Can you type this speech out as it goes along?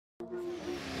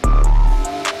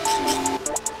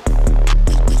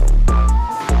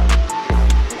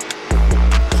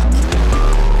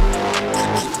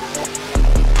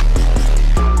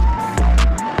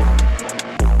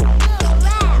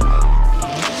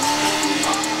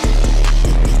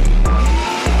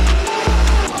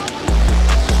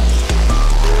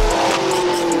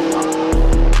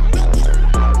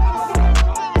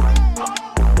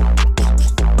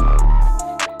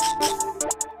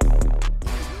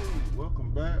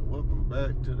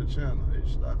back to the channel.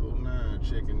 It's Stock09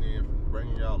 checking in,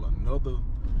 bringing y'all another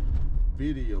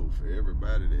video for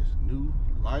everybody that's new.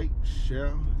 Like, share,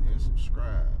 and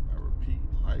subscribe. I repeat,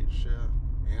 like, share,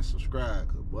 and subscribe,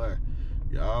 cause boy,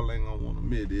 y'all ain't gonna want to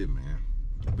admit it, man.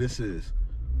 This is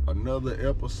another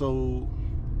episode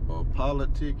of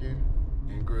politicking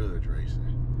and grudge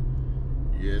racing.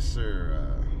 Yes, sir.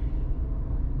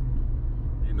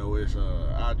 You know, it's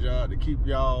our job to keep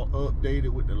y'all updated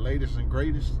with the latest and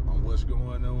greatest on what's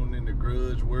going on in the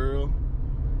grudge world.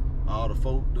 All the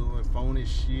folk doing phony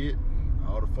shit,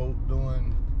 all the folk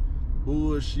doing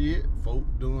bullshit, folk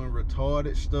doing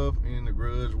retarded stuff in the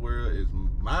grudge world. It's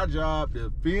my job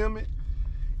to film it,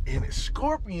 and it's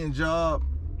Scorpion's job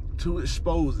to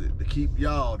expose it, to keep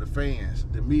y'all, the fans,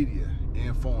 the media,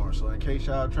 informed. So in case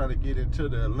y'all try to get into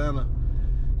the Atlanta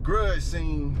grudge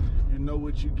scene, you know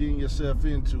what you're getting yourself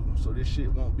into, so this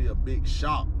shit won't be a big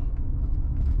shock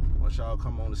once y'all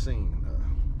come on the scene.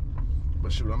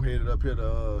 But shoot, I'm headed up here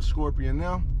to Scorpion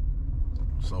now,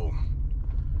 so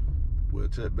we'll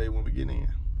touch base when we get in.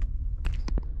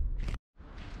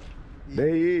 There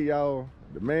he is, y'all,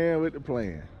 the man with the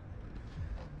plan.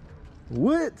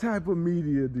 What type of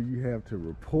media do you have to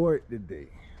report today?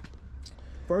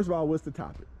 First of all, what's the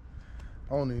topic?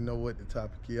 I don't even know what the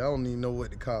topic is. I don't even know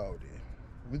what to call it.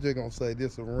 We're just gonna say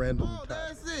this a random topic.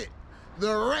 That's it.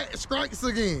 The rat strikes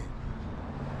again.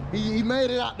 He made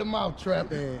it out the mouth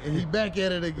trap and he back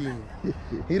at it again.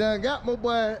 He done got my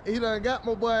boy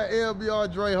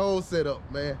LBR Dre whole set up,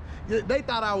 man. They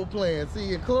thought I was playing.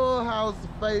 See, in Clubhouse,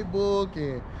 Facebook,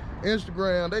 and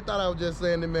Instagram, they thought I was just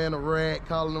saying the man a rat,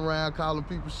 calling around, calling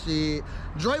people shit.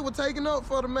 Dre was taking up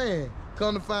for the man.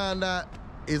 Come to find out,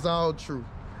 it's all true.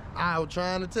 I was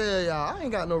trying to tell y'all, I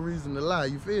ain't got no reason to lie,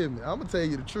 you feel me? I'm gonna tell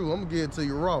you the truth, I'm gonna give it to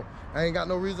you raw. I ain't got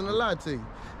no reason to lie to you.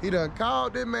 He done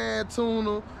called that man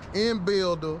Tuner and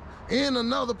Builder and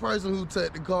another person who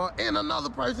took the car and another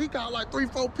person. He called like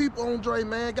 3-4 people on Dre,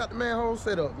 man. Got the man whole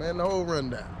set up, man, the whole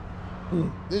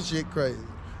rundown. This shit crazy.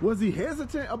 Was he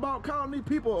hesitant about calling these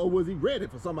people, or was he ready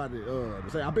for somebody to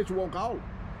say, I bet you won't call him?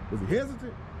 Was he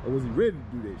hesitant, or was he ready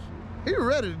to do that shit? He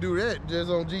ready to do that just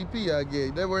on GP, I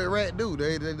guess. That's what rat do.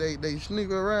 They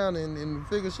sneak around and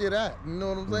figure shit out. You know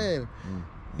what I'm saying?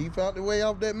 He found the way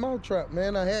off that mouth trap,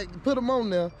 man. I had to put him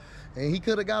on there, and he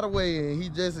could have got away, and he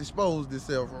just exposed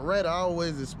himself. A rat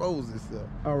always expose himself.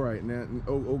 All right, now,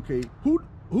 okay.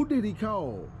 Who did he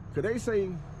call? Cause they say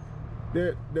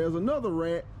that there's another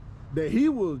rat that he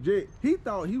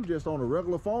thought he was just on a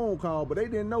regular phone call, but they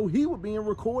didn't know he was being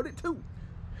recorded too.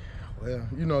 Well,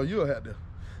 you know, you'll have to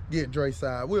get Dre's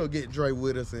side. We'll get Dre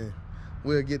with us, and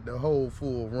we'll get the whole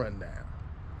full rundown.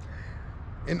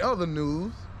 In other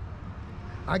news,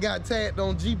 I got tagged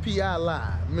on GPI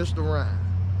Live, Mr. Ryan.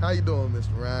 How you doing,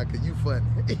 Mr. Ryan? Cause you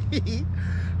funny.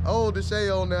 Old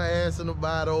Deshae on there asking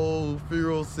about old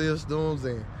fuel systems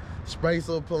and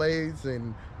spacer plates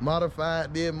and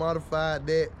modified this, modified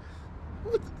that.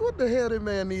 What the hell that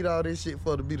man need all this shit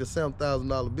for to be the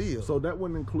 $7,000 bill? So that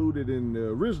wasn't included in the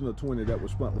original 20 that was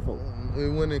spent before? It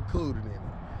wasn't included in it.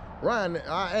 Ryan,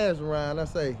 I asked Ryan, I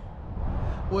say,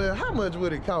 well, how much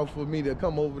would it cost for me to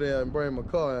come over there and bring my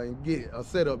car and get a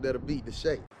setup that'll beat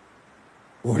Deshae?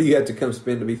 What do you have to come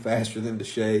spend to be faster than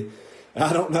Deshae?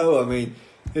 I don't know. I mean,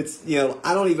 it's, you know,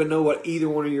 I don't even know what either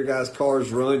one of your guys'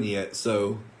 cars run yet.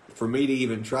 So for me to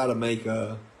even try to make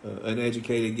an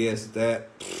educated guess at that,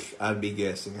 I'd be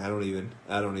guessing. I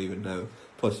don't even know.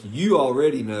 Plus, you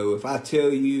already know if I tell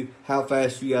you how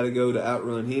fast you got to go to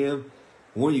outrun him,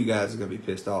 one of you guys is gonna be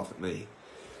pissed off at me.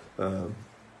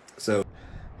 So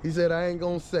he said, I ain't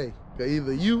gonna say, cause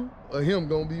either you or him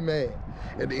gonna be mad.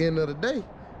 At the end of the day,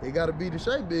 it gotta be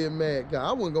Deshae being mad. Cause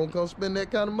I wasn't gonna come spend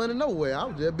that kind of money nowhere. I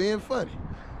was just being funny.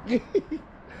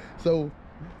 So,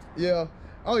 yeah.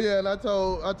 Oh yeah, and I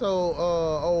told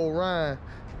old Ryan,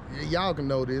 y'all can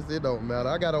know this, it don't matter.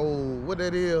 I got an old, what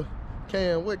that is,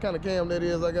 cam, what kind of cam that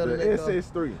is? I got the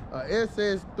SS3.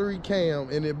 SS3 cam,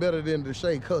 and it better than the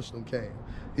Deshae custom cam.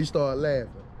 He started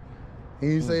laughing. He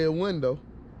didn't say a window.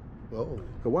 Oh.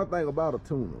 Cause one thing about a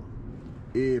tuner,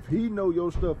 if he know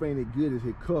your stuff ain't as good as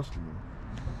his customer,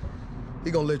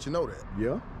 he gonna let you know that.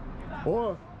 Yeah.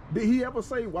 Or did he ever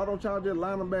say, why don't y'all just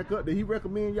line them back up? Did he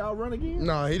recommend y'all run again?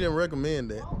 No, he didn't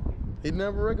recommend that. He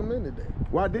never recommended that.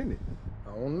 Why didn't he?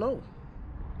 I don't know.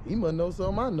 He must know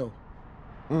something I know.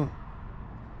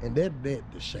 And that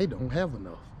Deshae don't have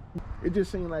enough. It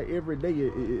just seems like every day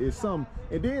it's something.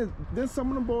 And then some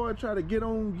of them boys try to get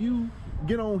on you,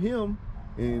 get on him,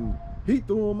 and he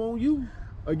threw them on you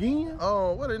again.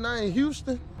 Oh, what his name?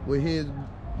 Houston with his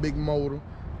big motor,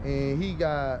 and he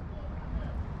gonna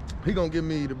give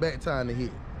me the back time to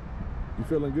hit. You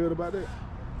feeling good about that?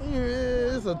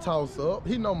 It's a toss-up.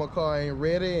 He know my car ain't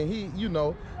ready, and he, you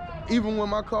know, even when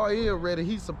my car is ready,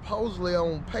 he supposedly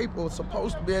on paper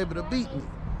supposed to be able to beat me.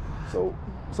 So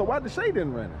why the Shay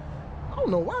didn't run it? I don't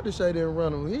know why the Shay didn't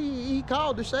run him. He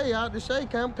called the Shay out. The Shay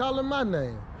came calling my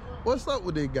name. What's up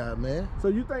with this guy, man? So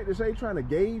you think the Shay trying to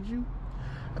gauge you?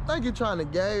 I think he's trying to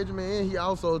gauge me, and he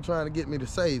also trying to get me to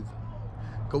save him.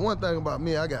 Cause one thing about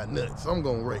me, I got nuts. I'm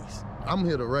gonna race. I'm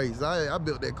here to race. I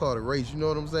built that car to race, you know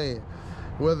what I'm saying?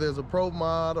 Whether it's a pro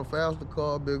mod, a faster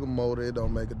car, bigger motor, it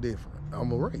don't make a difference.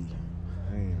 I'm a race.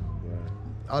 Damn, bro.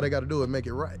 All they gotta do is make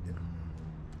it right.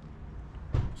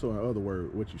 So in other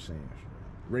words, what you saying?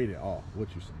 Rate it off. What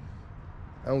you saying?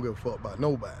 I don't give a fuck about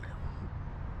nobody.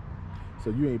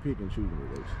 So you ain't picking and choosing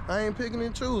with race? I ain't picking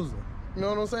and choosing. You know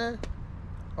what I'm saying?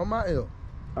 On my L.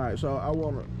 All right, so I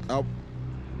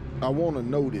wanna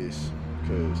know this,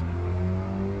 cause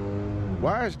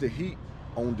why is the heat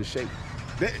on the Shay?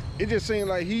 It just seems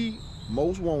like he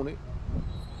most wanted.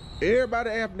 Everybody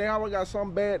after the hour got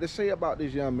something bad to say about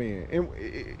this young man. And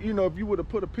you know, if you would have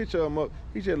put a picture of him up,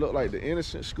 he just looked like the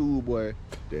innocent schoolboy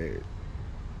that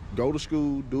go to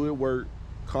school, do his work,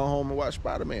 come home and watch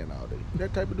Spider-Man all day.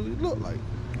 That type of dude he look like.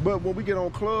 But when we get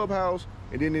on Clubhouse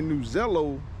and then the new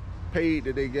Zello page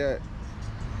that they got,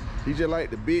 he just like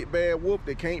the big bad wolf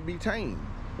that can't be tamed.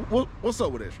 What's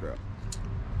up with that strap?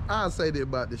 I'll say that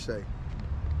about the Shay.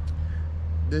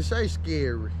 The Shay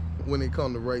scary when it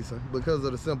comes to racing because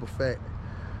of the simple fact.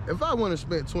 If I wouldn't have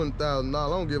spent $20,000, I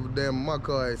don't give a damn if my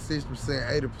car at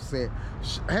 60%, 80%.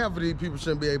 Half of these people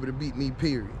shouldn't be able to beat me,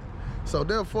 period. So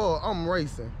therefore, I'm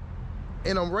racing.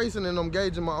 And I'm racing and I'm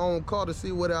gauging my own car to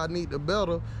see whether I need to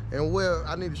better and where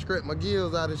I need to scrape my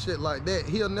gears out and shit like that.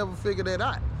 He'll never figure that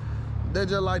out. That's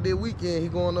just like that weekend, he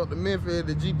going up to Memphis,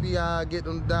 the GPI, get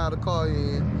them to dial the car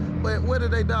in. But what are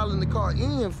they dialing the car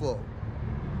in for?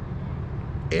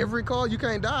 Every car? You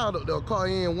can't dial the car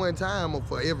in one time or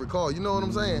for every car, you know what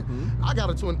I'm saying? I got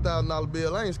a $20,000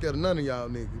 bill, I ain't scared of none of y'all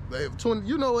niggas.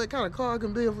 You know what kind of car I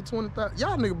can build for $20,000?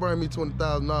 Y'all niggas bring me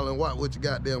 $20,000 and watch what your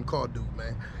goddamn car do,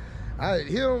 man. I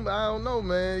don't know,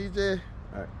 man, you just...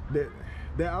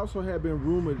 There also have been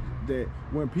rumored that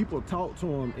when people talk to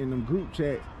him in them group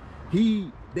chats,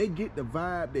 they get the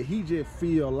vibe that he just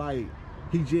feel like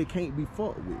he just can't be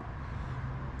fucked with.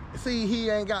 See, he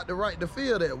ain't got the right to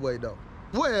feel that way though.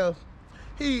 Well,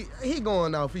 he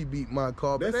going off, he beat my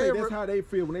car. But that's how they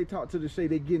feel when they talk to the Shay.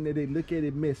 They getting there, they look at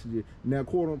his messages. Now,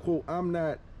 quote unquote, I'm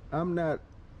not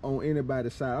on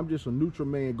anybody's side. I'm just a neutral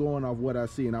man going off what I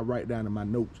see and I write down in my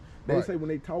notes. They say when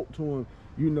they talk to him,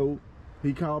 you know,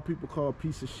 he called people called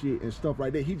piece of shit and stuff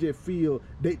like that. He just feel,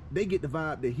 they get the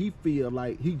vibe that he feel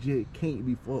like he just can't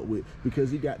be fucked with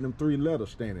because he got them 3 letters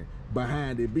standing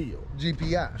behind the bill.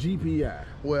 GPI.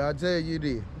 Well, I tell you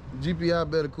this, GPI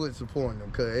better quit supporting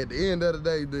them, cause at the end of the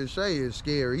day, the Shay is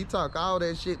scary. He talk all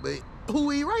that shit, but who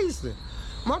he racing?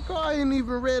 My car ain't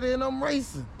even ready and I'm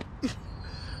racing.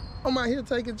 I'm out here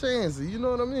taking chances, you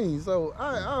know what I mean? So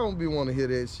I don't be want to hear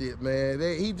that shit, man.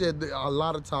 He just did a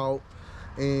lot of talk.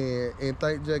 And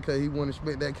thank Jay, cause he wouldn't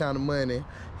spend that kind of money.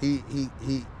 He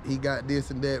got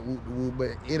this and that,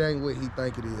 but it ain't what he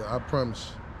think it is. I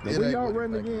promise you. Where y'all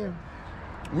running again?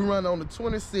 We run on the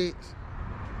 26th,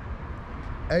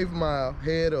 8th mile,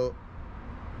 head up,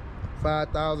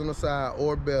 5,000 a side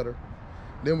or better.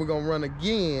 Then we're gonna run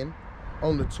again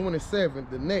on the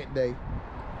 27th, the next day,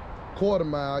 quarter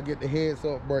mile, get the heads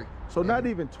up break. So not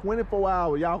even 24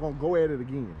 hours, y'all gonna go at it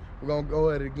again? We're gonna go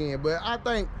at it again, but I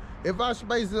think if I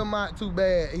space him out too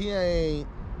bad, he ain't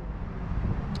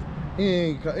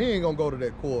gonna go to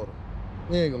that quarter.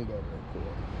 He ain't gonna go to that quarter.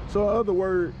 So in other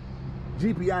words,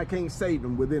 GPI can't save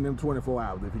him within them 24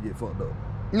 hours if he get fucked up.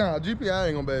 Nah, GPI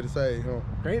ain't gonna be able to save him.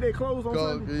 Ain't they closed on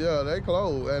Sunday? Yeah, they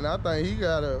closed, and I think he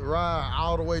gotta ride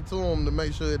all the way to him to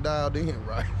make sure it dialed in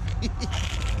right.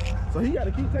 So he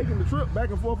gotta keep taking the trip back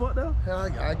and forth up there?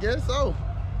 I guess so.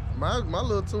 My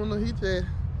little tuner, he just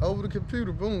over the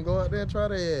computer, boom, go out there and try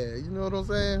that. You know what I'm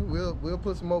saying? We'll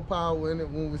put some more power in it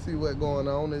when we see what's going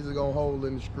on. It's just gonna hold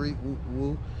in the street, woo,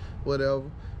 woo, whatever.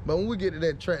 But when we get to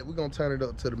that track, we're gonna turn it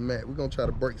up to the mat. We're gonna try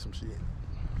to break some shit.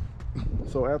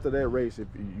 So after that race, if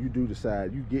you do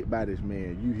decide, you get by this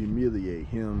man, you humiliate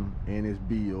him and his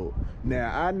build.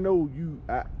 Now I know you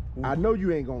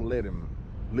ain't gonna let him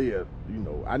live, you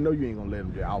know. I know you ain't gonna let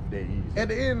him get off that easy. At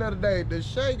the end of the day, the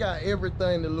Shay got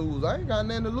everything to lose. I ain't got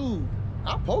nothing to lose.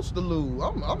 I'm supposed to lose.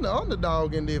 I'm the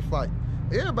underdog in this fight.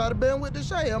 Everybody been with the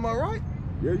Shay, am I right?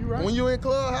 Yeah, you right. When you in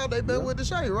Clubhouse, they been with the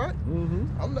Shay, right?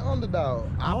 I'm the underdog.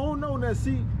 I don't know now.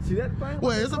 See that thing?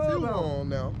 Well, it's a few on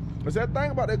now. It's that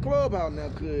thing about that Clubhouse now,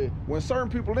 cause when certain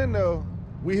people in there,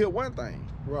 we hear one thing.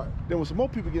 Right. Then when some more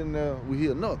people get in there, we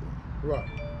hear another. Right.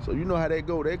 So you know how that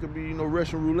go. That could be, you know,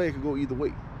 Russian roulette could go either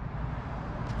way.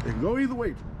 It can go either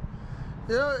way.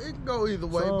 Yeah, it can go either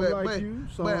way.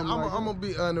 But I'm gonna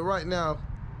be honest. Right now,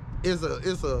 it's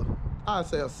a I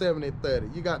say a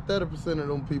 70-30. You got 30% of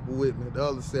them people with me, the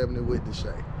other 70 with the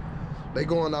Shay. They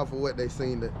going off of what they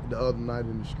seen the other night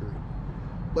in the street.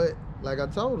 But like I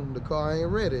told them, the car ain't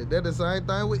ready. They're the same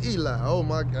thing with Eli. Oh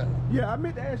my God. Yeah, I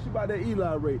meant to ask you about that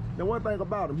Eli race. Now one thing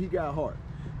about him, he got heart.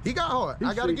 He got heart.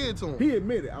 I gotta get it to him. He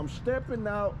admitted, I'm stepping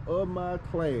out of my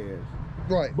class.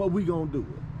 Right. But we gonna do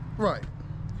it. Right.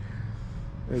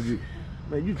 Man,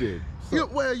 you did.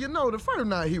 Well, you know, the first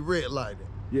night he red lighted.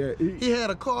 Yeah. He had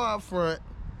a car out front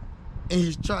and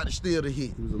he tried to steal the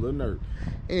hit. He was a little nervous.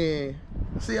 And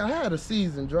see, I had a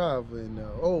seasoned driver in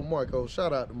old Marco.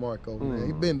 Shout out to Marco, man.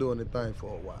 He been doing the thing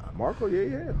for a while. Marco,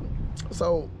 yeah.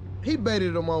 So he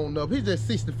baited him on up. He just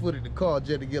 60-footed the car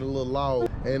just to get a little low.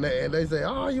 And they say,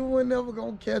 oh, you were never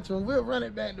gonna catch him. We'll run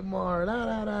it back tomorrow.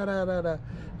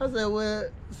 I said, well,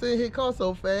 see, his car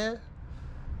so fast.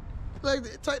 Like,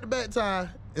 take the back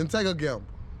tire and take a gamble.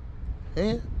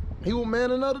 And he was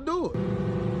man enough to do it.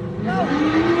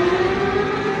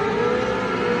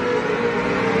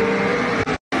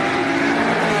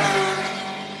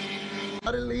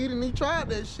 Lead and he tried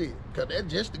that shit, cause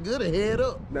that's just as good a head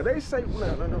up. Now they say,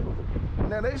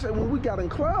 Now they say when we got in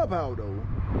Clubhouse though,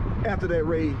 after that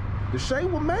raid, the Shay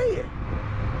was mad.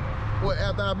 What,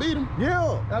 after I beat him?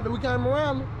 Yeah. After we came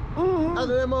around him?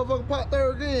 After that motherfucker popped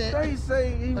third in. They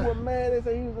say he was mad. They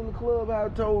say he was in the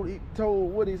clubhouse. Told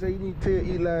what he say. He need to tell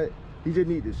Eli. He just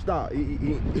need to stop.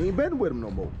 He ain't betting with him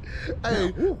no more.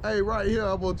 Hey, right here,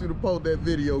 I want you to post that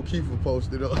video Kiefer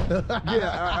posted up.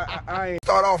 Yeah, I ain't.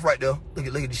 Start off right there. Look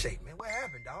at the shape, man. What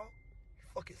happened, dog? You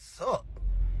fucking suck.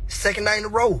 Second night in a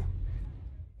row.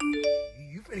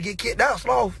 You finna get kicked out,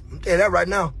 Sloth. I'm telling you that right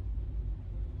now.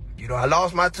 You know, I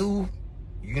lost my two,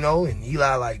 you know, and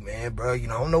Eli like, man, bro, you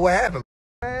know, I don't know what happened.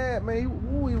 Mad, man.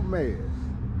 Who he was mad?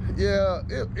 Yeah,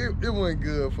 it went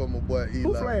good for my boy Eli.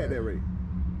 Who flagged that race?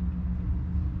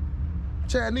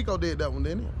 Chad Nico did that one,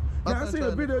 didn't he? Yeah, I seen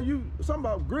a video something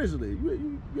about Grizzly.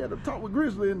 You had to talk with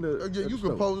Grizzly in the. Yeah, you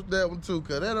can post that one too,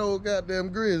 cause that old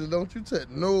goddamn Grizzly, don't you touch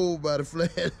nobody flag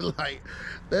like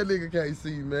that nigga can't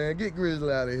see, man. Get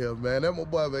Grizzly out of here, man. That my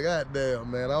boy, but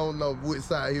goddamn, man. I don't know which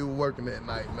side he was working that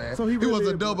night, man. So he was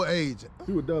a double agent.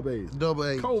 He was double agent. Double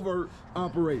agent. Covert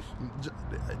operation.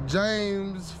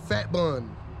 James Fat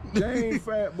Bun. James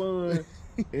Fat Bun.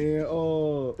 And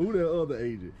who the other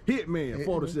agent? Hitman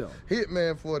 47.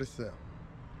 Hitman 47.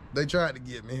 They tried to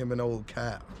get me, him and old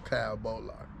Kyle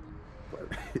Bowler.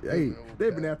 Hey,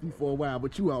 they've been after you for a while,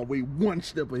 but you always one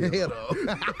step ahead. Head up.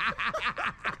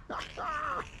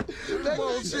 They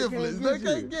won't shiftless. They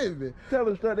can't get me. Tell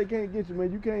them that they can't get you,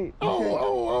 man. You can't.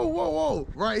 Whoa.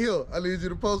 Right here. I need you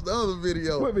to post the other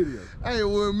video. What video? Hey,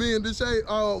 when me and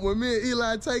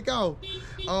Eli take off,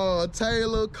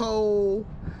 Taylor, Cole,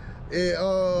 and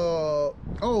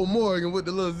Morgan with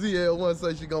the little ZL1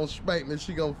 say she gonna spank me,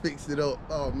 she gonna fix it up.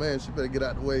 Oh man, she better get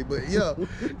out the way. But yeah,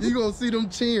 you gonna see them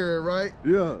cheering, right?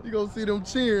 Yeah. You gonna see them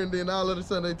cheering, then all of a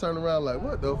sudden they turn around like,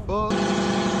 what the fuck?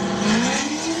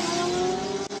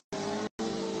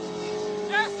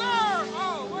 Yes, sir!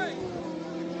 Oh, wait.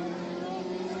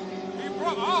 He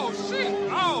broke. Oh,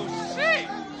 shit!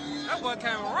 That boy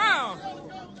came around.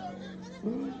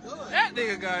 That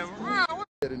nigga got him around.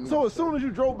 So as soon as you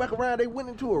drove back around, they went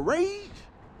into a rage?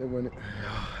 They went.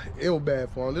 It was bad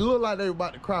for them. It looked like they were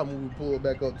about to cry when we pulled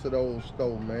back up to the old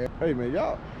store, man. Hey, man,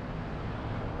 y'all.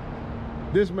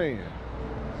 This man.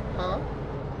 Huh?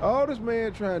 All this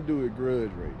man trying to do is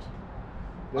grudge race.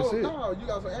 That's it. No, you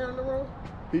got some air in the road?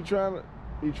 He trying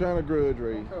to grudge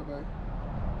race. Okay, man.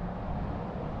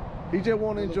 He just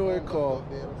want to enjoy a car.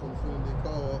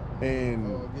 And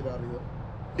get out of here.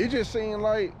 it just seemed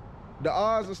like the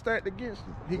odds are stacked against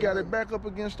him. He got it back up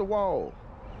against the wall.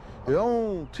 His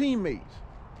own teammates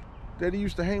that he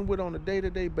used to hang with on a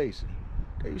day-to-day basis.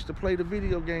 They used to play the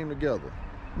video game together.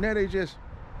 Now they just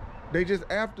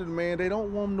after the man. They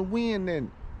don't want him to win.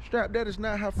 Then Strap, that's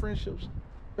not how friendship's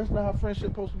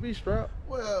supposed to be, Strap.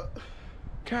 Well,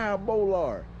 Kyle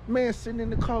Bollard, man sitting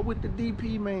in the car with the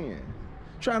DP man,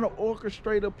 trying to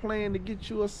orchestrate a plan to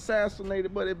get you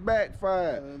assassinated, but it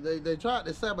backfired. They tried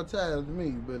to sabotage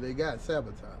me, but they got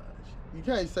sabotaged. You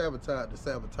can't sabotage the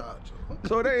sabotage.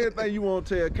 So that's everything you want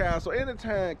to tell Kyle. So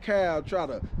anytime Kyle try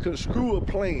to construe a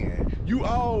plan, you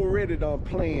already done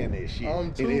planned that shit.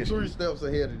 I'm 2-3 steps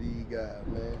ahead of these guys,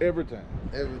 man. Every time.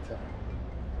 Every time.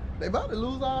 They about to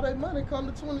lose all their money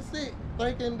come to 26,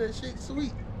 thinking that shit's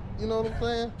sweet. You know what I'm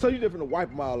saying? So you just finna wipe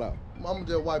them all out. I'ma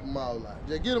just wipe them all out.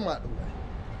 Just get them out the way.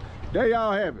 There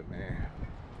y'all have it, man.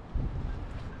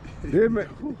 Yeah, man.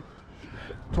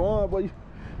 Twan, boy,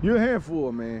 you're a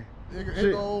handful, man.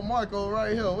 Here go old Marco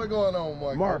right here. What's going on,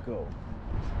 Marco? Marco.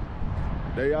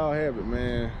 There y'all have it,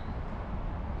 man.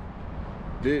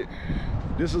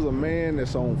 This is a man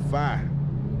that's on fire.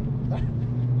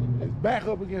 His back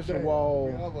up against the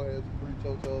wall. Yeah, I'm gonna have some free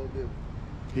chocho this.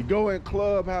 He go in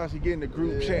clubhouse, he get in the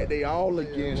group chat, they all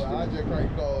against well, I him. just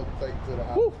crank calls to take to the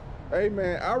house. Woo. Hey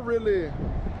man, I ain't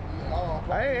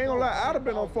gonna lie, I'd have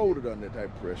been unfolded under that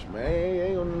type of pressure, man.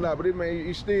 Ain't gonna lie, but man,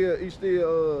 he still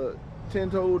 10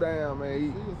 toes down,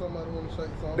 man. Somebody want to shake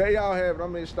something? There y'all have it.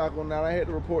 I'm in stock on that. I had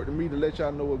to report to me to let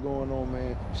y'all know what's going on,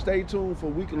 man. Stay tuned for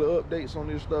weekly updates on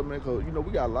this stuff, man, because you know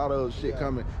we got a lot of other shit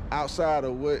coming outside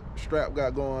of what Strap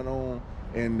got going on,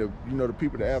 and the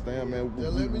people that after him, man.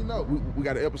 Let me know. We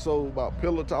got an episode about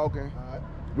pillow talking. All right.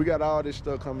 We got all this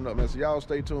stuff coming up, man. So y'all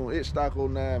stay tuned. It's Stock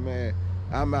 09, man.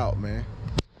 I'm out, man.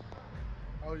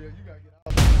 Oh yeah, you gotta get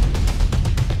out.